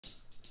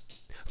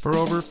For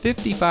over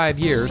 55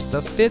 years, the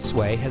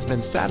Fitzway has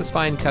been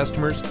satisfying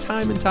customers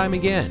time and time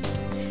again.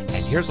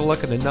 And here's a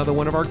look at another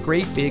one of our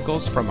great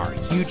vehicles from our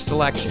huge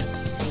selection.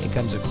 It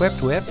comes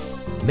equipped with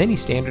many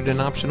standard and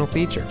optional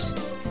features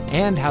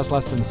and has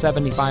less than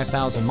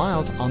 75,000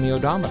 miles on the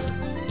odometer.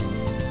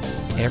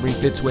 Every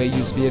Fitzway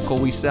used vehicle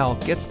we sell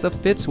gets the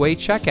Fitzway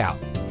checkout.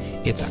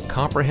 It's a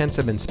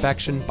comprehensive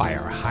inspection by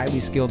our highly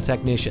skilled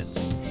technicians,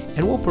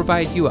 and we'll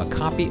provide you a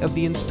copy of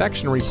the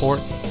inspection report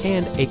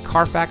and a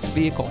Carfax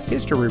vehicle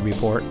history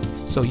report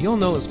so you'll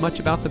know as much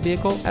about the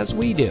vehicle as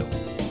we do.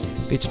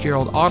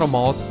 Fitzgerald Auto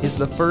Malls is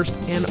the first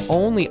and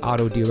only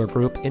auto dealer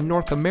group in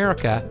North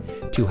America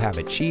to have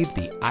achieved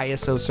the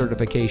ISO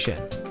certification,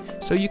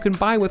 so you can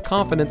buy with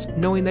confidence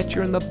knowing that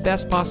you're in the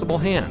best possible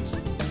hands.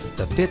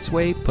 The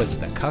Fitzway puts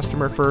the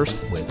customer first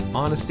with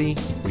honesty,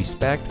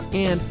 respect,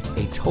 and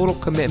a total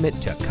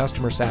commitment to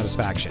customer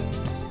satisfaction.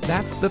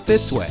 That's the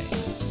Fitzway.